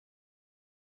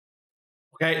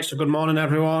Okay, so good morning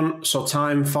everyone. So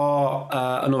time for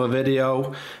another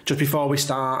video. Just before we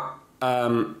start,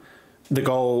 the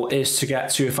goal is to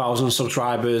get to 1,000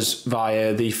 subscribers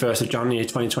via the 1st of January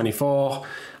 2024.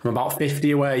 I'm about 50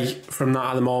 away from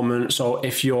that at the moment. So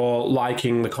if you're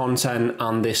liking the content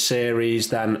and this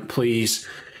series, then please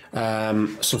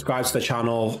subscribe to the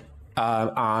channel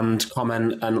and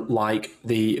comment and like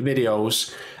the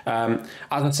videos. As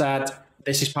I said,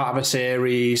 this is part of a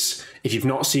series. If you've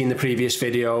not seen the previous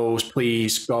videos,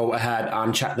 please go ahead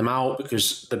and check them out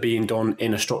because they're being done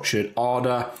in a structured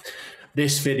order.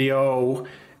 This video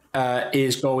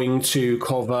is going to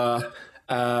cover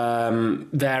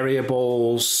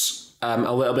variables,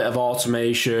 a little bit of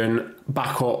automation,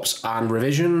 backups and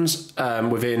revisions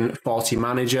within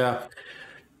FortiManager.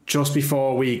 Just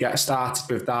before we get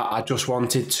started with that, I just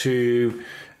wanted to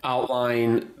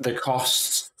outline the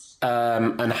costs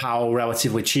and how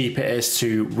relatively cheap it is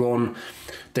to run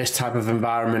this type of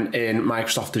environment in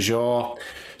Microsoft Azure.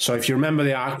 So if you remember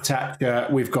the architecture,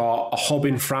 we've got a hub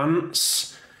in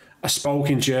France, a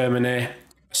spoke in Germany,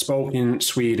 a spoke in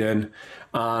Sweden,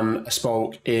 and a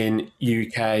spoke in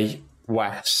UK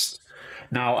West.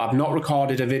 Now, I've not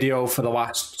recorded a video for the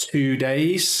last 2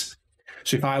 days.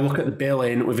 So if I look at the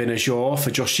billing within Azure for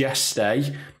just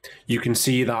yesterday, you can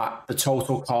see that the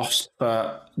total cost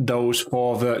for those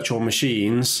 4 virtual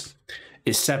machines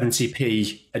is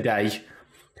 70p a day.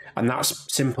 And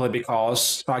that's simply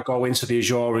because if I go into the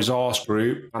Azure resource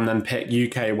group and then pick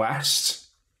UK West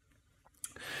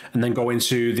and then go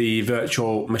into the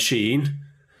virtual machine,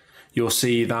 you'll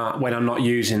see that when I'm not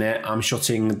using it, I'm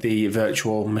shutting the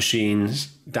virtual machines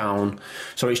down.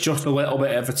 So it's just a little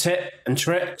bit of a tip and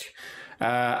trick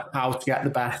how to get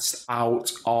the best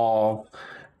out of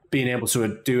being able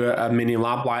to do a mini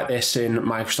lab like this in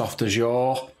Microsoft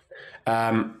Azure.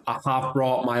 I have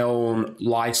brought my own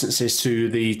licenses to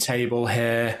the table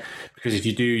here because if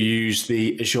you do use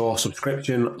the Azure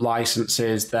subscription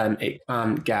licenses, then it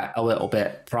can get a little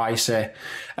bit pricey.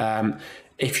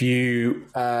 If you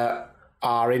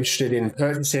are interested in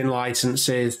purchasing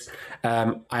licenses,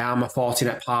 I am a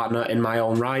Fortinet partner in my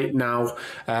own right now,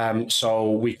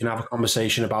 so we can have a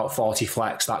conversation about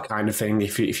FortiFlex, that kind of thing,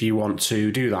 if you want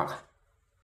to do that.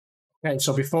 Okay,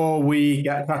 so before we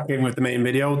get cracking with the main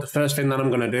video, the first thing that I'm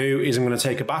going to do is I'm going to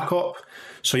take a backup.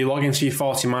 So you log into your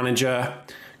FortiManager,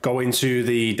 go into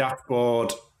the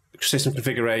dashboard, system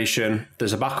configuration.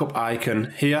 There's a backup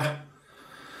icon here.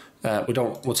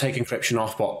 We'll take encryption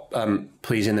off, but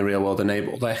please in the real world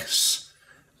enable this.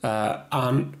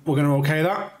 And we're going to okay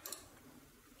that.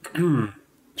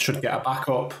 Should get a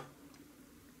backup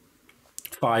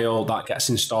file that gets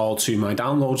installed to my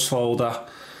downloads folder.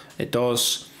 It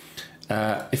does.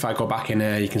 If I go back in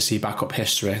here, you can see backup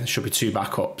history. There should be 2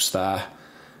 backups there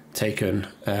taken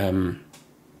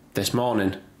this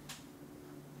morning.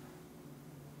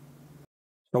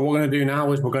 So what we're going to do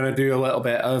now is we're going to do a little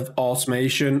bit of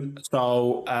automation.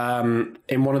 So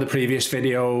in one of the previous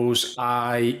videos,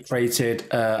 I created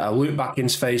a loopback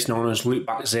interface known as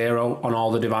loopback 0 on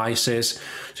all the devices.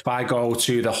 So if I go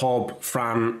to the hub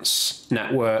France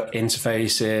network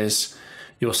interfaces,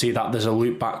 you'll see that there's a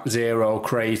loopback 0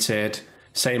 created,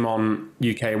 same on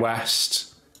UK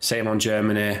West, same on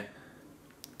Germany,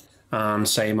 and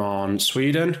same on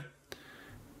Sweden.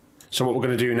 So what we're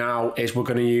going to do now is we're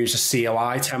going to use a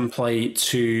CLI template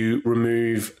to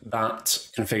remove that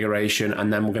configuration,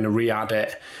 and then we're going to re-add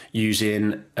it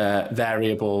using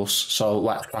variables. So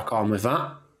let's crack on with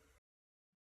that.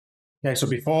 Okay, so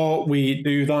before we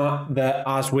do that,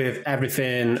 as with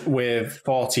everything with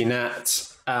Fortinet,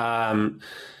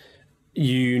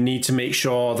 you need to make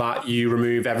sure that you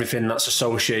remove everything that's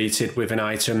associated with an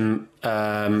item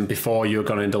before you're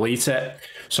going to delete it.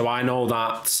 So I know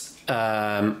that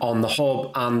on the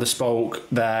hub and the spoke,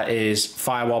 there is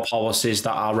firewall policies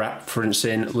that are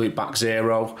referencing loopback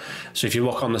 0. So if you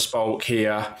look on the spoke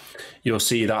here, you'll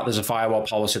see that there's a firewall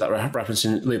policy that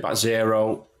referencing loopback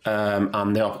 0.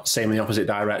 And the same in the opposite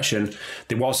direction.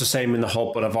 There was the same in the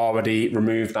hub, but I've already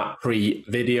removed that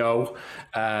pre-video.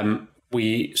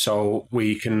 So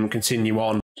we can continue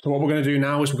on. So what we're going to do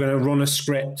now is we're going to run a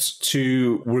script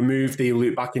to remove the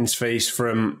loopback interface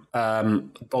from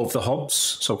both the hubs.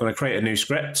 So we're going to create a new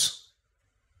script. So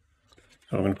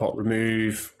I'm going to put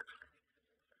remove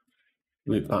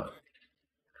loopback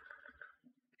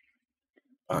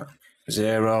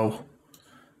 0.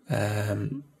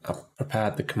 I've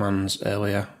prepared the commands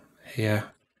earlier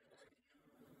here.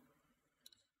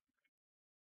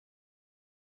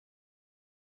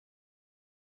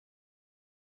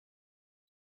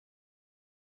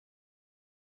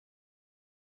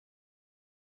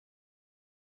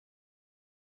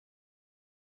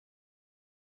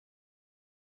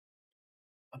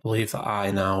 I believe that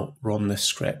I now run this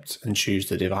script and choose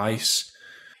the device.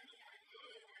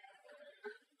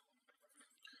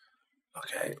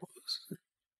 Okay.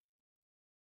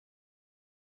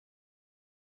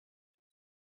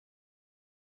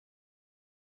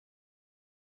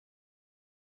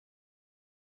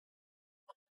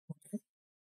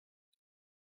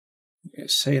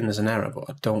 It's saying there's an error, but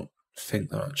I don't think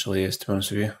there actually is, to be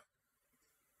honest with you.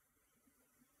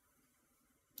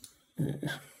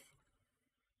 Yeah.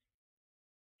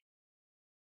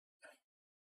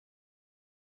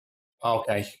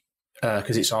 Okay,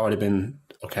 because it's already been,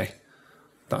 okay,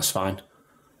 that's fine.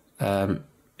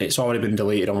 It's already been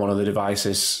deleted on one of the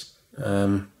devices.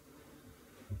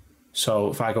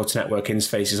 So if I go to network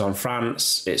interfaces on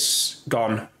France, it's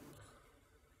gone.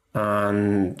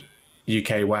 And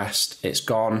UK West, it's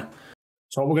gone.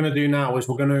 So what we're going to do now is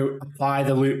we're going to apply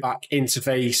the loopback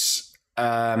interface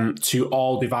to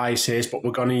all devices, but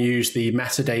we're going to use the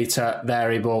metadata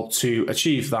variable to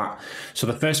achieve that. So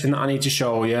the first thing that I need to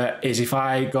show you is if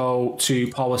I go to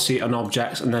policy and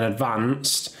objects and then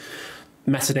advanced,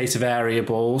 metadata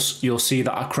variables, you'll see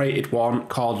that I created one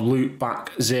called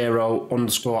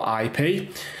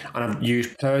loopback0_IP, and I've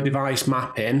used per device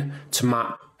mapping to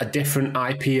map a different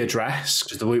IP address,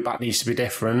 because the loopback needs to be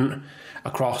different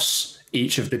across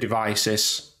each of the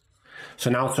devices. So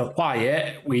now to apply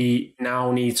it, we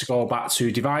now need to go back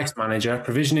to Device Manager,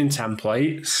 Provisioning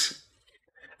Templates.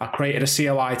 I created a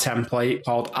CLI template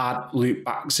called Add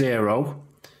Loopback 0.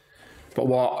 But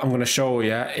what I'm going to show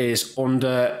you is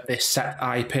under this set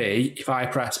IP, if I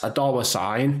press a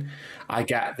 $, I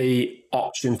get the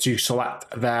option to select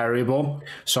a variable.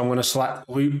 So I'm going to select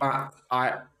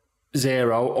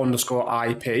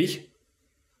loopback0_IP,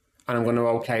 and I'm going to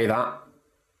OK that.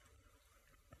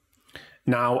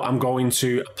 Now I'm going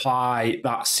to apply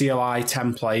that CLI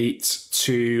template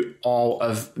to all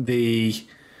of the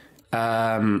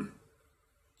CLI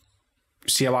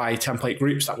template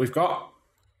groups that we've got.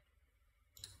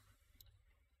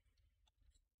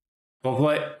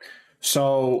 Lovely.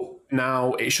 So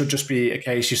now it should just be a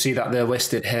case, you see that they're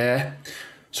listed here.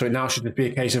 So it now should be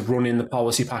a case of running the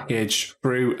policy package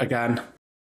through again.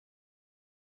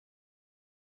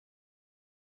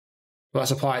 Let's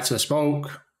apply it to the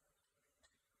spoke.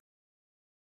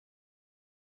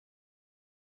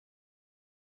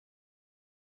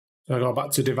 So I go back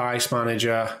to Device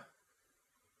Manager,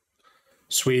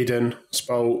 Sweden,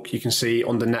 spoke. You can see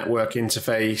under network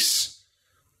interface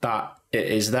that it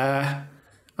is there,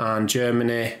 and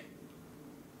Germany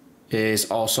is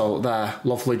also there.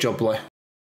 Lovely jubbly.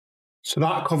 So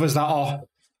that covers that off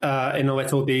in a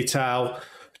little detail.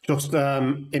 Just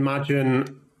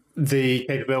imagine the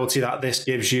capability that this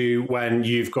gives you when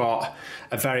you've got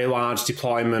a very large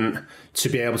deployment to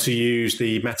be able to use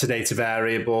the metadata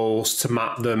variables to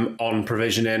map them on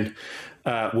provisioning.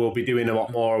 We'll be doing a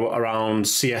lot more around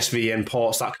CSV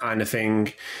imports, that kind of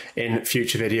thing in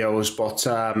future videos, but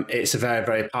it's a very,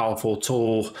 very powerful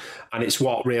tool, and it's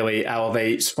what really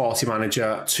elevates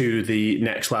FortiManager to the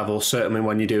next level, certainly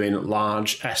when you're doing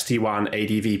large SD-WAN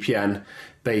AD-VPN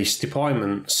based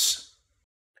deployments.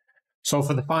 So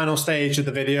for the final stage of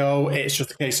the video, it's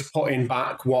just a case of putting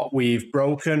back what we've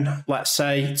broken, let's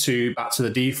say, back to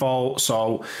the default.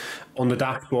 So on the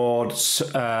dashboard,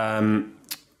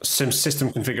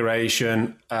 system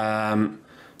configuration,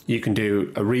 you can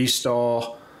do a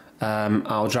restore.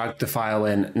 I'll drag the file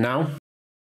in now.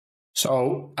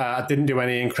 So I didn't do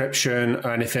any encryption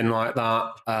or anything like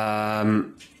that.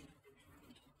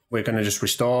 We're going to just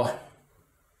restore.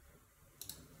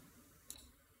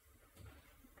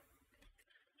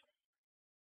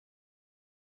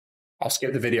 I'll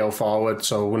skip the video forward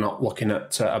so we're not looking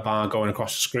at a bar going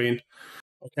across the screen.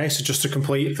 Okay, so just to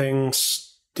complete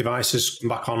things, devices come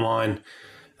back online.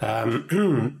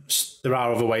 There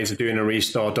are other ways of doing a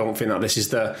restore. Don't think that this is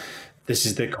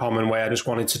the common way. I just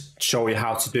wanted to show you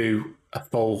how to do a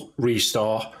full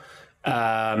restore.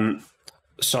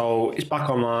 So it's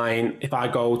back online. If I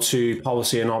go to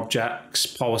policy and objects,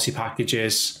 policy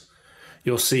packages,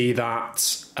 you'll see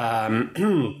that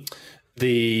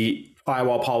the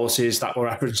firewall policies that we're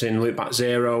referencing loopback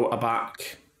 0 are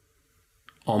back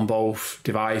on both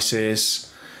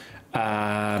devices.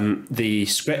 The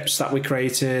scripts that we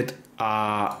created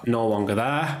are no longer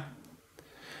there,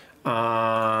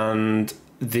 and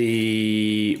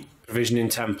the provisioning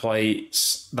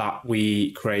templates that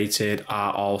we created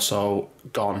are also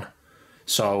gone.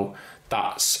 So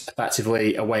that's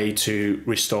effectively a way to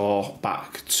restore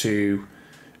back to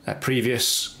a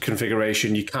previous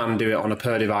configuration. You can do it on a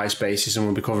per device basis, and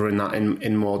we'll be covering that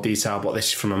in more detail, but this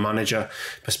is from a manager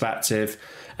perspective.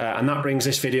 And that brings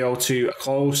this video to a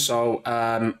close. So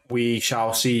we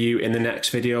shall see you in the next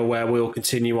video, where we'll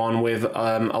continue on with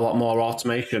a lot more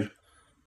automation.